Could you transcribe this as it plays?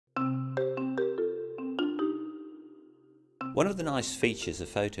One of the nice features of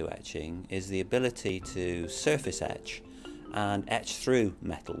photo etching is the ability to surface etch and etch through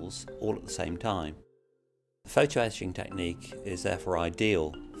metals all at the same time. The photo etching technique is therefore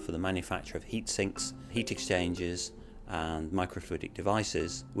ideal for the manufacture of heat sinks, heat exchangers and microfluidic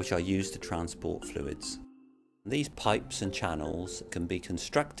devices which are used to transport fluids. These pipes and channels can be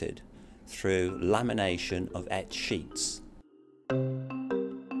constructed through lamination of etched sheets.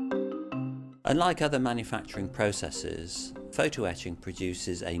 Unlike other manufacturing processes, photo etching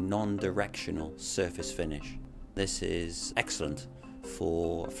produces a non-directional surface finish. This is excellent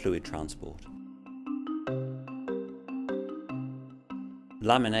for fluid transport.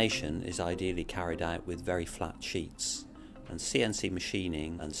 Lamination is ideally carried out with very flat sheets, and CNC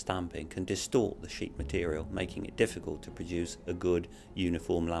machining and stamping can distort the sheet material, making it difficult to produce a good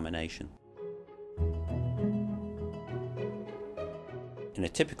uniform lamination. In a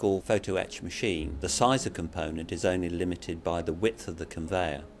typical photo etch machine, the size of component is only limited by the width of the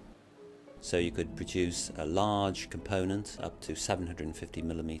conveyor. So you could produce a large component up to 750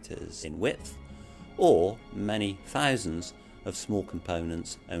 millimeters in width, or many thousands of small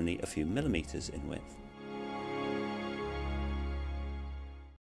components only a few millimeters in width.